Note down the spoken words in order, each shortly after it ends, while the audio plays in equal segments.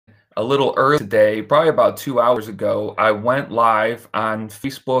a little early today, probably about 2 hours ago, I went live on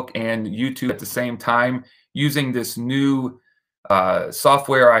Facebook and YouTube at the same time using this new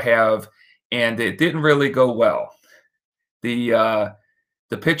software I have, and it didn't really go well. The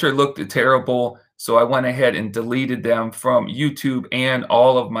picture looked terrible, so I went ahead and deleted them from YouTube and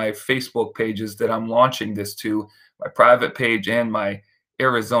all of my Facebook pages that I'm launching this to, my private page and my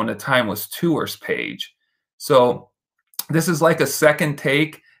Arizona Timeless Tours page. So this is like a second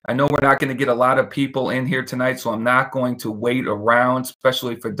take. I know we're not going to get a lot of people in here tonight, so I'm not going to wait around,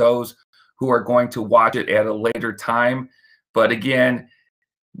 especially for those who are going to watch it at a later time. But again,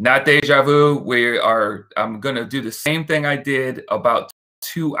 not deja vu. I'm going to do the same thing I did about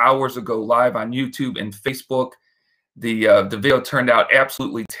 2 hours ago live on YouTube and Facebook. The video turned out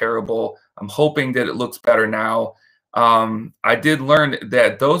absolutely terrible. I'm hoping that it looks better now. I did learn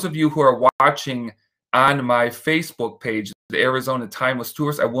that those of you who are watching on my Facebook page, the Arizona Timeless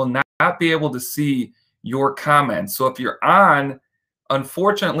Tours, I will not be able to see your comments. So if you're on,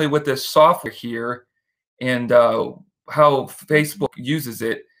 unfortunately with this software here and how Facebook uses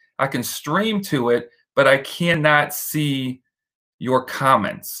it, I can stream to it, but I cannot see your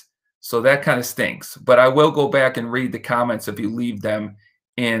comments. So that kind of stinks. But I will go back and read the comments if you leave them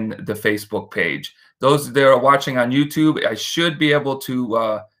in the Facebook page. Those that are watching on YouTube, I should be able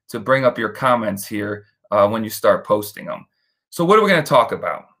to bring up your comments here when you start posting them. So what are we going to talk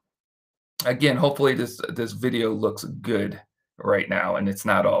about? Again, hopefully this video looks good right now and it's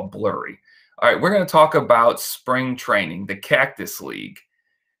not all blurry. All right, we're going to talk about spring training, the Cactus League.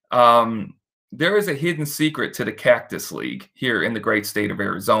 There is a hidden secret to the Cactus League here in the great state of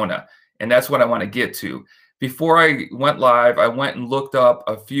Arizona, and that's what I want to get to. Before I went live, I went and looked up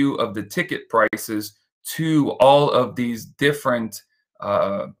a few of the ticket prices to all of these different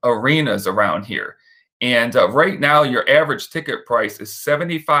arenas around here. And right now, your average ticket price is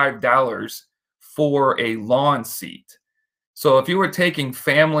 $75 for a lawn seat. So if you were taking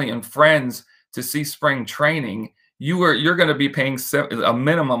family and friends to see spring training, you're going to be paying a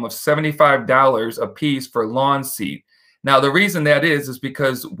minimum of $75 a piece for lawn seat. Now, the reason that is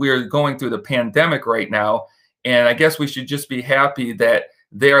because we're going through the pandemic right now, and I guess we should just be happy that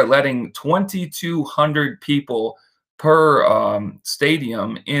they're letting 2,200 people per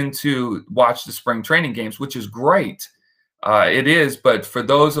stadium in to watch the spring training games, which is great. It is, but for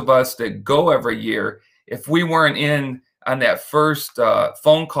those of us that go every year, if we weren't in on that first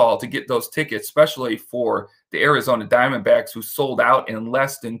phone call to get those tickets, especially for the Arizona Diamondbacks, who sold out in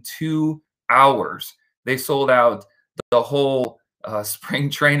less than 2 hours. They sold out the whole spring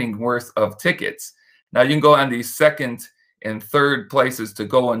training worth of tickets. Now, you can go on these second and third places to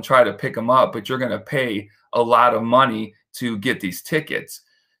go and try to pick them up, but you're going to pay a lot of money to get these tickets.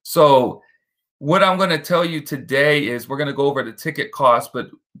 So what I'm going to tell you today is we're going to go over the ticket cost, but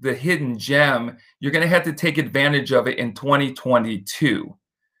the hidden gem, you're going to have to take advantage of it in 2022,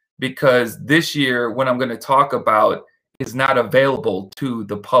 because this year, what I'm going to talk about is not available to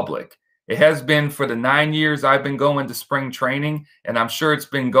the public. It has been for the 9 years I've been going to spring training, and I'm sure it's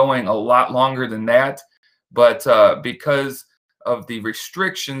been going a lot longer than that. But because of the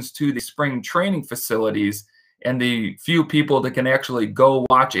restrictions to the spring training facilities and the few people that can actually go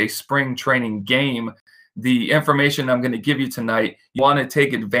watch a spring training game, the information I'm going to give you tonight, you want to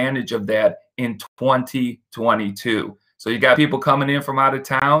take advantage of that in 2022. So you got people coming in from out of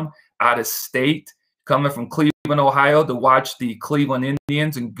town, out of state, coming from Cleveland, Ohio to watch the Cleveland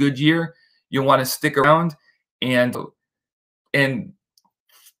Indians in Goodyear. You want to stick around and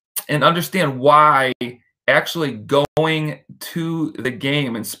understand why actually going to the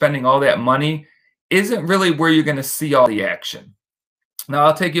game and spending all that money isn't really where you're going to see all the action. Now,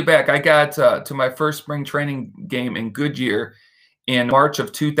 I'll take you back. I got to my first spring training game in Goodyear in March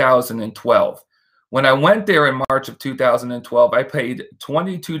of 2012. When I went there in March of 2012, I paid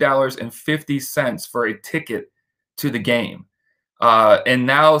 $22.50 for a ticket to the game. And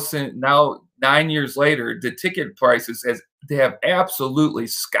now 9 years later, the ticket prices they have absolutely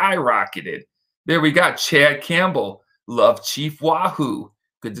skyrocketed. There we got Chad Campbell, love Chief Wahoo.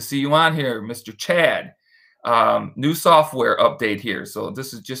 Good to see you on here, Mr. Chad. New software update here, so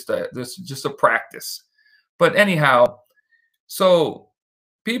this is just a practice. But anyhow, so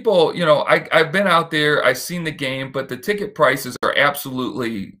people, I've been out there, I've seen the game, but the ticket prices are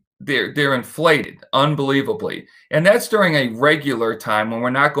absolutely they're inflated unbelievably, and that's during a regular time when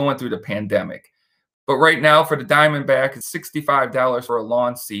we're not going through the pandemic. But right now for the Diamondback, it's $65 for a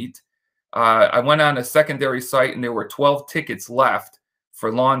lawn seat. I went on a secondary site and there were 12 tickets left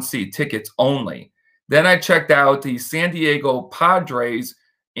for lawn seat tickets only. Then I checked out the San Diego Padres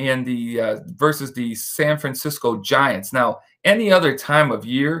and the versus the San Francisco Giants. Now, any other time of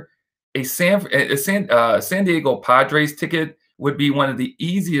year, San Diego Padres ticket would be one of the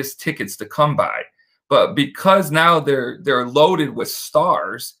easiest tickets to come by. But because now they're loaded with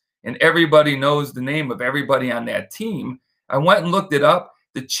stars and everybody knows the name of everybody on that team, I went and looked it up.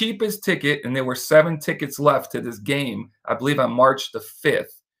 The cheapest ticket, and there were 7 tickets left to this game, I believe on March the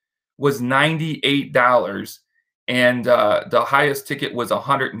 5th, was $98, and the highest ticket was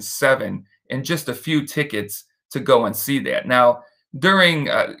 107, and just a few tickets to go and see that. Now, during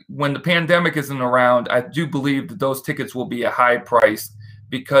when the pandemic isn't around, I do believe that those tickets will be a high price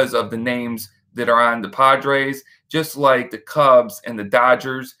because of the names that are on the Padres, just like the Cubs and the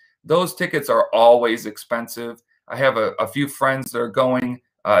Dodgers. Those tickets are always expensive. I have a few friends that are going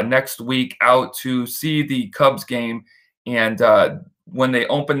next week out to see the Cubs game, and when they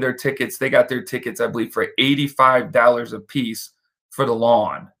opened their tickets, they got their tickets, I believe, for $85 a piece for the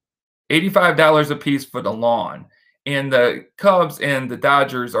lawn. $85 a piece for the lawn. And the Cubs and the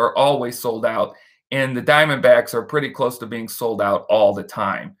Dodgers are always sold out, and the Diamondbacks are pretty close to being sold out all the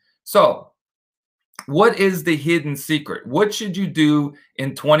time. So, what is the hidden secret? What should you do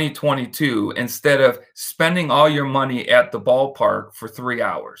in 2022 instead of spending all your money at the ballpark for 3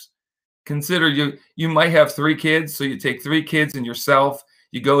 hours? Consider you might have 3 kids, so you take 3 kids and yourself.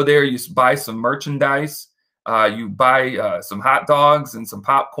 You go there, you buy some merchandise, you buy some hot dogs and some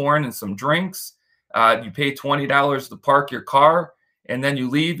popcorn and some drinks. You pay $20 to park your car, and then you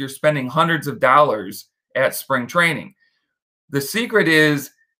leave. You're spending hundreds of dollars at spring training. The secret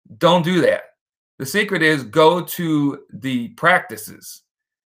is don't do that. The secret is go to the practices.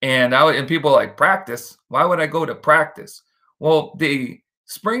 And people are like, practice? Why would I go to practice? Well, the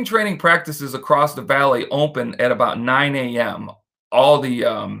spring training practices across the valley open at about 9 a.m. All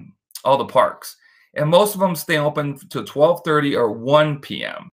the parks, and most of them stay open to 12:30 or 1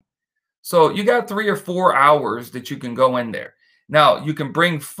 p.m. So you got 3 or 4 hours that you can go in there. Now you can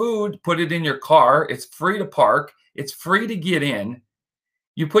bring food, put it in your car. It's free to park. It's free to get in.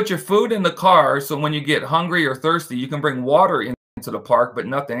 You put your food in the car, so when you get hungry or thirsty, you can bring water into the park, but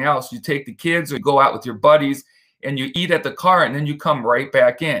nothing else. You take the kids or go out with your buddies and you eat at the car, and then you come right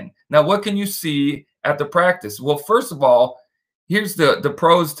back in. Now, what can you see at the practice? Well, first of all, here's the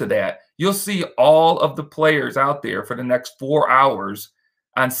pros to that. You'll see all of the players out there for the next 4 hours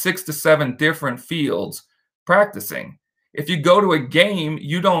on 6 to 7 different fields practicing. If you go to a game,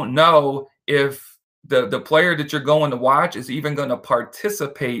 you don't know if the player that you're going to watch is even going to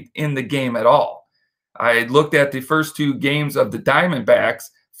participate in the game at all. I looked at the first 2 games of the Diamondbacks.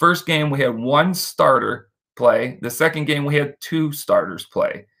 First game, we had 1 starter play. The second game, we had 2 starters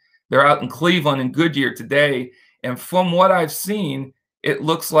play. They're out in Cleveland and Goodyear today, and from what I've seen, it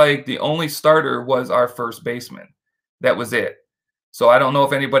looks like the only starter was our first baseman. That was it. So I don't know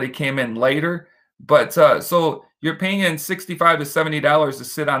if anybody came in later, but so you're paying $65 to $70 to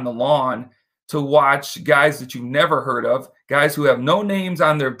sit on the lawn to watch guys that you've never heard of, guys who have no names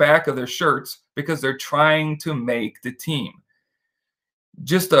on their back of their shirts because they're trying to make the team.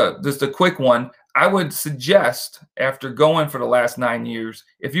 Just a quick one. I would suggest, after going for the last 9 years,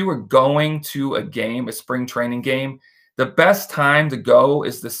 if you were going to a game, a spring training game, the best time to go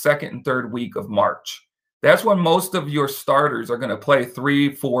is the 2nd and 3rd week of March. That's when most of your starters are going to play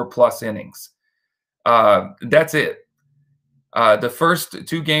 3, 4+ innings. That's it. The first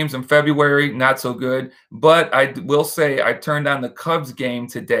 2 games in February, not so good. But I will say I turned on the Cubs game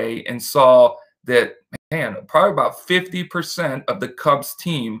today and saw that, man, probably about 50% of the Cubs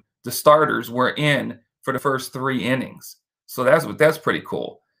team, the starters, were in for the first 3 innings. So that's pretty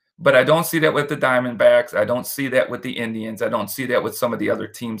cool. But I don't see that with the Diamondbacks. I don't see that with the Indians. I don't see that with some of the other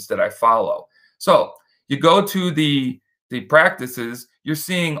teams that I follow. So you go to the practices, you're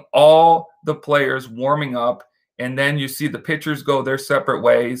seeing all the players warming up, and then you see the pitchers go their separate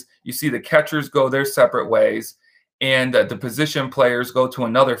ways. You see the catchers go their separate ways, and the position players go to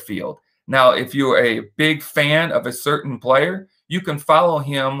another field. Now, if you're a big fan of a certain player, you can follow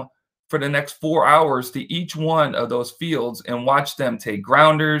him for the next 4 hours to each one of those fields and watch them take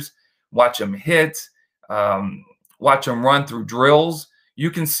grounders, watch them hit, watch them run through drills.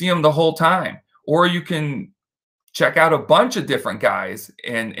 You can see them the whole time, or you can check out a bunch of different guys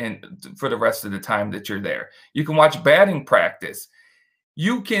and for the rest of the time that you're there. You can watch batting practice.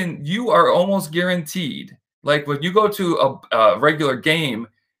 You are almost guaranteed, like when you go to a regular game,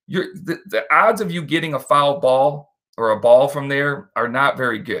 the odds of you getting a foul ball or a ball from there are not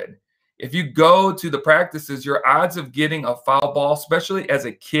very good. If you go to the practices, your odds of getting a foul ball, especially as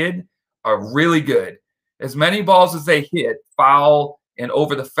a kid, are really good. As many balls as they hit, foul and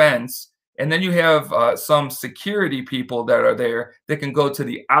over the fence. And then you have some security people that are there that can go to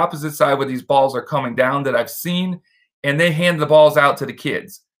the opposite side where these balls are coming down that I've seen, and they hand the balls out to the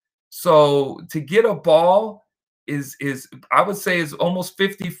kids. So to get a ball is I would say is almost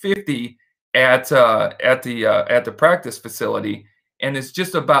 50-50 at the practice facility, and it's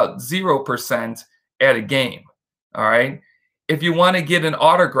just about 0% at a game. All right. If you want to get an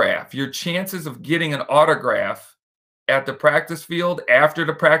autograph, your chances of getting an autograph at the practice field after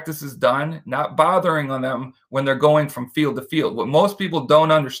the practice is done, not bothering on them when they're going from field to field. What most people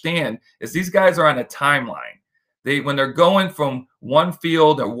don't understand is these guys are on a timeline. When they're going from one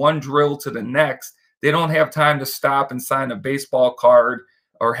field or one drill to the next, they don't have time to stop and sign a baseball card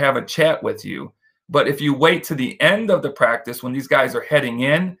or have a chat with you. But if you wait to the end of the practice when these guys are heading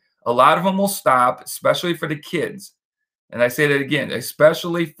in, a lot of them will stop, especially for the kids. And I say that again,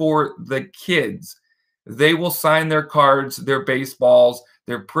 especially for the kids. They will sign their cards, their baseballs.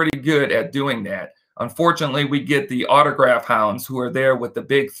 They're pretty good at doing that. Unfortunately, we get the autograph hounds who are there with the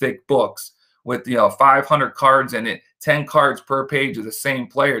big, thick books with 500 cards in it, 10 cards per page of the same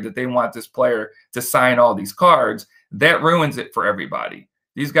player that they want this player to sign all these cards. That ruins it for everybody.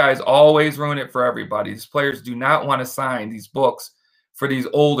 These guys always ruin it for everybody. These players do not want to sign these books for these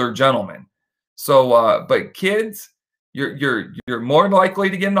older gentlemen. So, but kids, you're more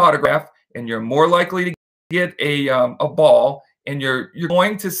likely to get an autograph, and you're more likely to get a ball, and you're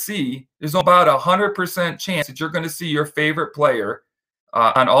going to see, there's about 100% chance that you're going to see your favorite player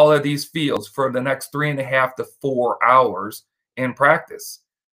on all of these fields for the next 3.5 to 4 hours in practice.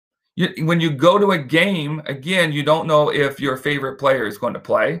 When you go to a game, again, you don't know if your favorite player is going to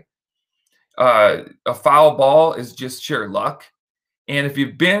play. A foul ball is just sheer luck. And if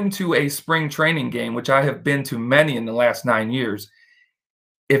you've been to a spring training game, which I have been to many in the last 9 years,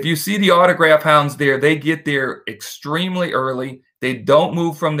 if you see the autograph hounds there, they get there extremely early. They don't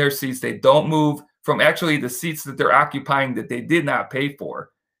move from their seats. They don't move from actually the seats that they're occupying that they did not pay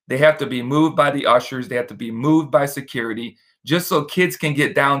for. They have to be moved by the ushers. They have to be moved by security just so kids can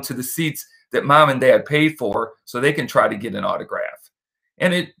get down to the seats that mom and dad paid for so they can try to get an autograph.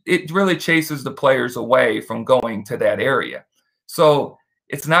 And it really chases the players away from going to that area. So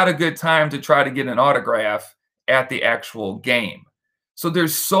it's not a good time to try to get an autograph at the actual game. So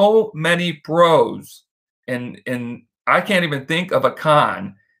there's so many pros, and I can't even think of a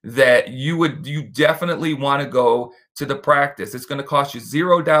con that you definitely want to go to the practice. It's going to cost you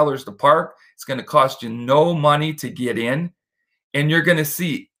 $0 to park. It's going to cost you no money to get in, and you're going to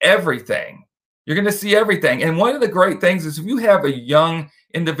see everything. You're going to see everything. And one of the great things is if you have a young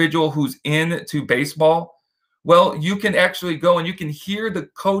individual who's into baseball, well, you can actually go and you can hear the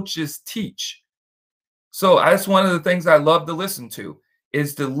coaches teach. So that's one of the things I love to listen to,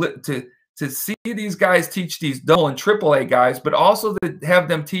 is to see these guys teach these double and triple A guys, but also to have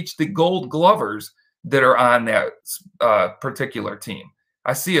them teach the gold glovers that are on that particular team.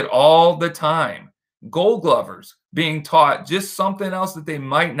 I see it all the time. Gold glovers being taught just something else that they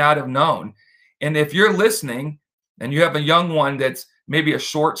might not have known. And if you're listening and you have a young one that's maybe a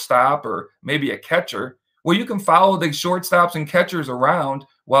shortstop or maybe a catcher, well, you can follow the shortstops and catchers around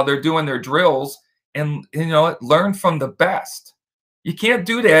while they're doing their drills and, learn from the best. You can't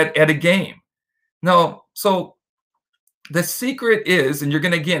do that at a game. No, so the secret is, and you're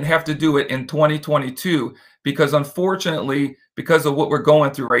going to, again, have to do it in 2022 because, unfortunately, because of what we're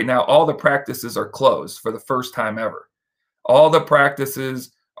going through right now, all the practices are closed for the first time ever. All the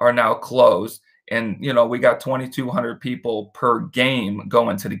practices are now closed, and, we got 2,200 people per game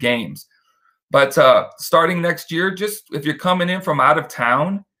going to the games. But starting next year, just if you're coming in from out of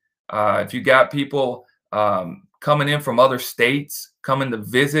town, if you got people coming in from other states, coming to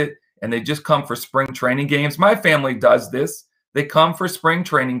visit, and they just come for spring training games. My family does this. They come for spring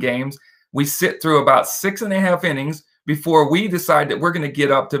training games. We sit through about 6.5 innings before we decide that we're going to get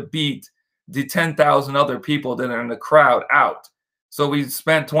up to beat the 10,000 other people that are in the crowd out. So we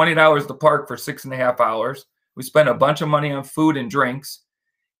spent $20 to park for 6.5 hours. We spent a bunch of money on food and drinks.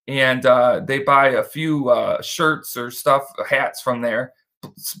 And they buy a few shirts or stuff, hats from there.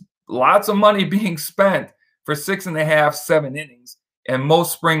 Lots of money being spent for 6.5, 7 innings. And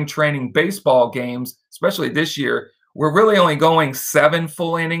most spring training baseball games, especially this year, we're really only going 7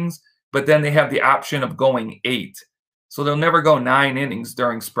 full innings, but then they have the option of going 8. So they'll never go 9 innings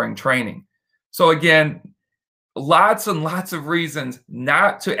during spring training. So again, lots and lots of reasons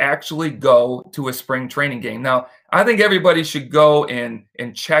not to actually go to a spring training game. Now, I think everybody should go and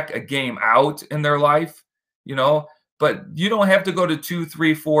check a game out in their life, but you don't have to go to 2,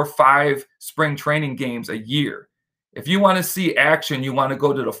 3, 4, 5 spring training games a year. If you want to see action, you want to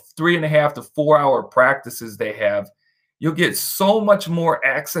go to the 3.5 to 4 hour practices they have. You'll get so much more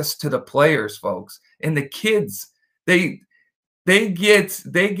access to the players, folks. And the kids, they get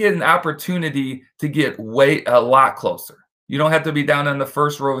an opportunity to get a lot closer. You don't have to be down in the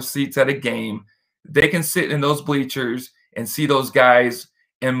first row of seats at a game. They can sit in those bleachers and see those guys.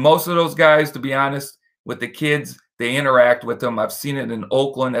 And most of those guys, to be honest, with the kids, they interact with them. I've seen it in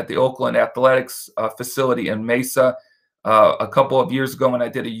Oakland at the Oakland Athletics facility in Mesa a couple of years ago when I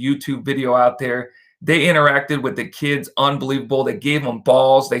did a YouTube video out there. They interacted with the kids, unbelievable. They gave them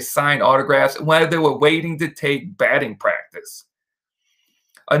balls. They signed autographs while they were waiting to take batting practice.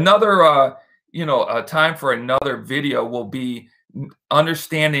 Another, time for another video will be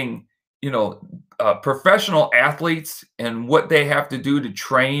understanding, professional athletes and what they have to do to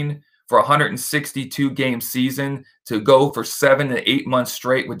train for a 162 game season, to go for 7 to 8 months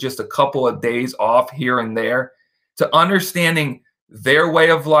straight with just a couple of days off here and there, to understanding their way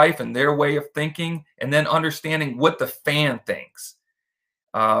of life and their way of thinking, and then understanding what the fan thinks.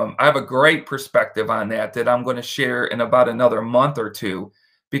 I have a great perspective on that I'm going to share in about another month or two,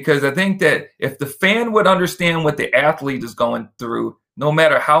 because I think that if the fan would understand what the athlete is going through, no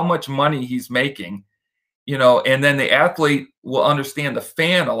matter how much money he's making, and then the athlete will understand the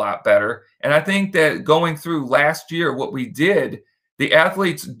fan a lot better. And I think that going through last year, what we did, the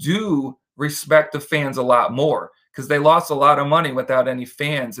athletes do respect the fans a lot more, because they lost a lot of money without any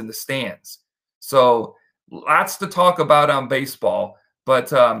fans in the stands. So lots to talk about on baseball.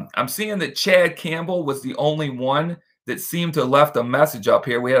 But I'm seeing that Chad Campbell was the only one that seemed to have left a message up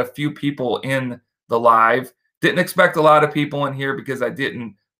here. We had a few people in the live. Didn't expect a lot of people in here because I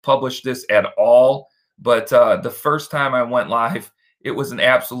didn't publish this at all. But the first time I went live, it was an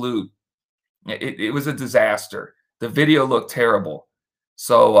absolute, it was a disaster. The video looked terrible.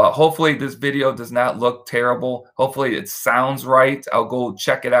 So hopefully this video does not look terrible. Hopefully it sounds right. I'll go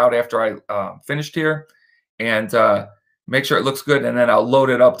check it out after I finished here and make sure it looks good. And then I'll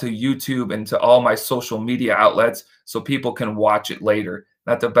load it up to YouTube and to all my social media outlets so people can watch it later.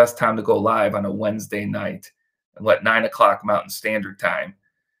 Not the best time to go live on a Wednesday night, 9 o'clock Mountain Standard Time.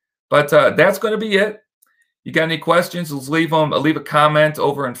 But that's going to be it. You got any questions? Let's leave them. Leave a comment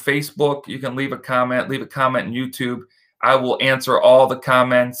over on Facebook. You can leave a comment. Leave a comment on YouTube. I will answer all the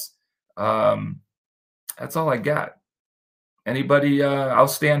comments. That's all I got. Anybody? I'll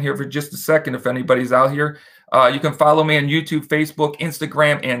stand here for just a second if anybody's out here. You can follow me on YouTube, Facebook,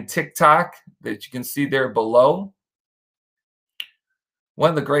 Instagram, and TikTok that you can see there below. One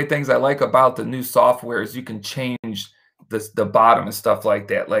of the great things I like about the new software is you can change the bottom and stuff like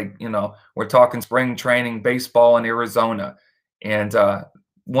that. Like, we're talking spring training baseball in Arizona. And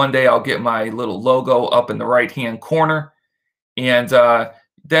one day I'll get my little logo up in the right-hand corner. And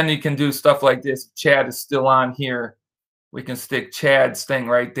then you can do stuff like this. Chad is still on here. We can stick Chad's thing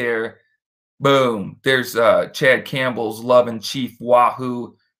right there. Boom. There's Chad Campbell's Love and Chief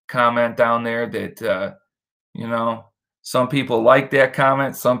Wahoo comment down there that, some people like that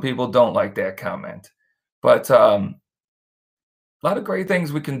comment. Some people don't like that comment. But a lot of great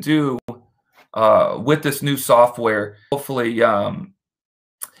things we can do with this new software. Hopefully, the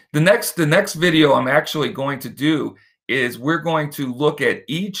next video I'm actually going to do is we're going to look at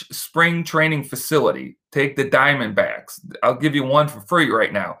each spring training facility. Take the Diamondbacks. I'll give you one for free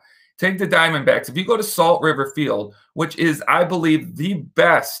right now. Take the Diamondbacks. If you go to Salt River Field, which is, I believe, the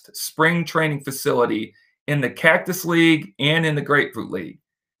best spring training facility in the Cactus League and in the Grapefruit League.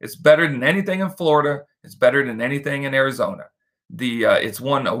 It's better than anything in Florida. It's better than anything in Arizona. It's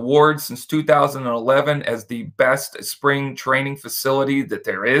won awards since 2011 as the best spring training facility that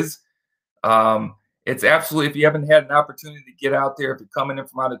there is. It's absolutely, if you haven't had an opportunity to get out there, if you're coming in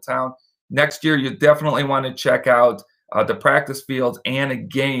from out of town, next year you definitely want to check out the practice fields and a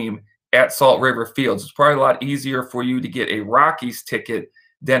game at Salt River Fields. It's probably a lot easier for you to get a Rockies ticket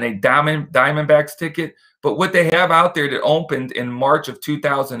than a Diamondbacks ticket. But what they have out there that opened in March of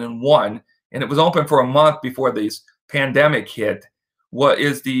 2001, and it was open for a month before this pandemic hit, what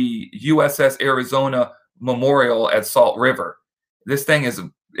is the USS Arizona Memorial at Salt River. This thing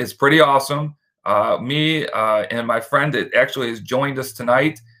is pretty awesome. Me and my friend that actually has joined us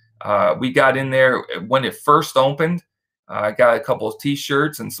tonight, we got in there when it first opened. I got a couple of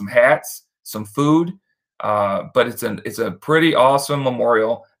T-shirts and some hats, some food. But it's a pretty awesome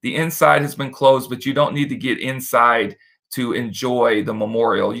memorial. The inside has been closed, but you don't need to get inside to enjoy the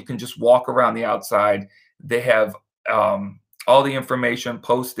memorial. You can just walk around the outside. They have all the information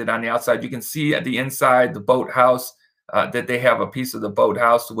posted on the outside. You can see at the inside the boathouse that they have a piece of the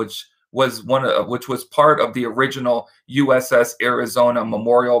boathouse, which was part of the original USS Arizona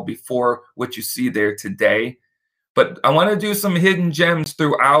Memorial before what you see there today. But I want to do some hidden gems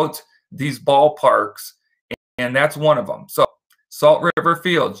throughout these ballparks, and that's one of them. So Salt River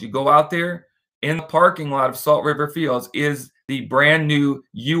Fields, you go out there, in the parking lot of Salt River Fields is the brand new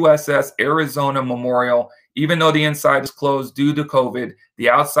USS Arizona Memorial. even though the inside is closed due to COVID, the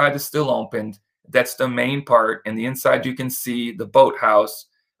outside is still opened. That's the main part. And the inside, you can see the boathouse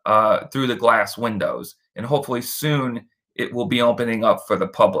through the glass windows. And hopefully soon it will be opening up for the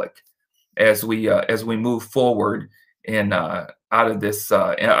public as we move forward in out of this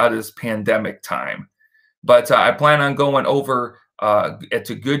pandemic time. But I plan on going over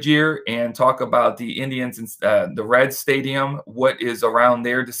to Goodyear and talk about the Indians and the Reds Stadium, what is around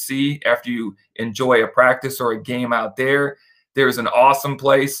there to see after you enjoy a practice or a game out there. There's an awesome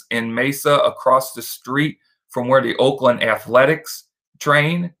place in Mesa across the street from where the Oakland Athletics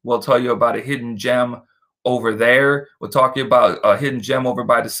train. We'll tell you about a hidden gem over there. We'll talk to you about a hidden gem over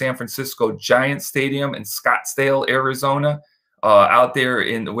by the San Francisco Giants Stadium in Scottsdale, Arizona, out there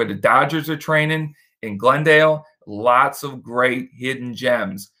in where the Dodgers are training in Glendale. Lots of great hidden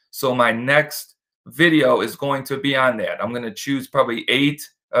gems. So my next video is going to be on that. I'm going to choose probably 8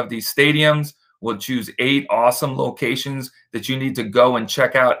 of these stadiums. We'll choose 8 awesome locations that you need to go and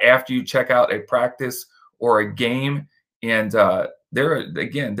check out after you check out a practice or a game. And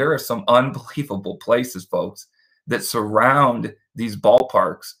there are some unbelievable places, folks, that surround these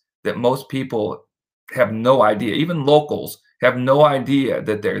ballparks that most people have no idea. Even locals have no idea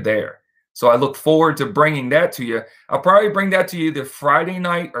that they're there. So I look forward to bringing that to you. I'll probably bring that to you either Friday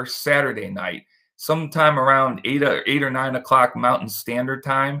night or Saturday night, sometime around 8 or 9 o'clock Mountain Standard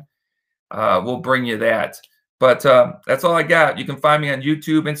Time. We'll bring you that. But that's all I got. You can find me on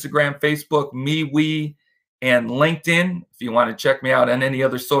YouTube, Instagram, Facebook, MeWe, and LinkedIn. If you want to check me out on any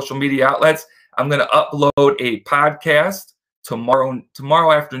other social media outlets, I'm going to upload a podcast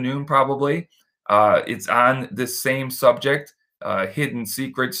tomorrow afternoon, probably. It's on this same subject, hidden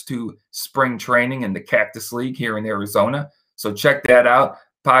secrets to spring training in the Cactus League here in Arizona. So check that out.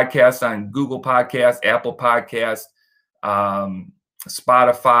 Podcast on Google Podcasts, Apple Podcasts,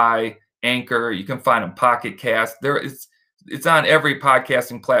 Spotify, Anchor. You can find them Pocket Cast. It's on every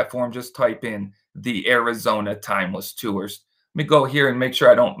podcasting platform. Just type in the Arizona Timeless Tours. Let me go here and make sure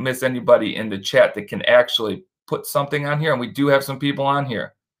I don't miss anybody in the chat that can actually put something on here. And we do have some people on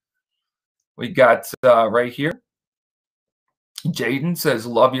here. We got right here. Jaden says,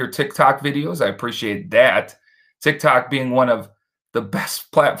 love your TikTok videos. I appreciate that. TikTok being one of the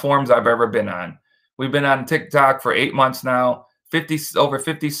best platforms I've ever been on. We've been on TikTok for 8 months now. Over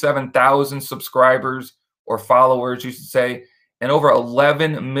 57,000 subscribers or followers, you should say, and over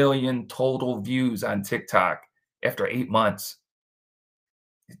 11 million total views on TikTok after 8 months.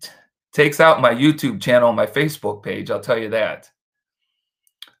 It takes out my YouTube channel, my Facebook page, I'll tell you that.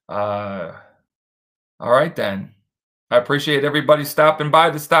 All right, then. I appreciate everybody stopping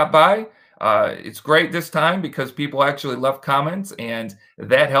by to stop by. It's great this time because people actually left comments, and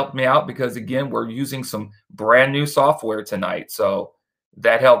that helped me out because, again, we're using some brand new software tonight. So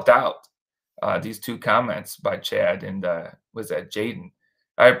that helped out. These 2 comments by Chad and was that Jaden.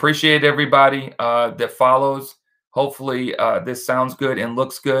 I appreciate everybody that follows. Hopefully this sounds good and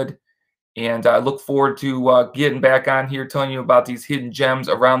looks good. And I look forward to getting back on here telling you about these hidden gems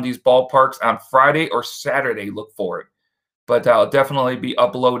around these ballparks on Friday or Saturday. Look for it. But I'll definitely be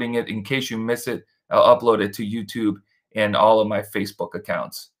uploading it. In case you miss it, I'll upload it to YouTube and all of my Facebook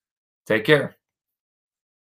accounts. Take care.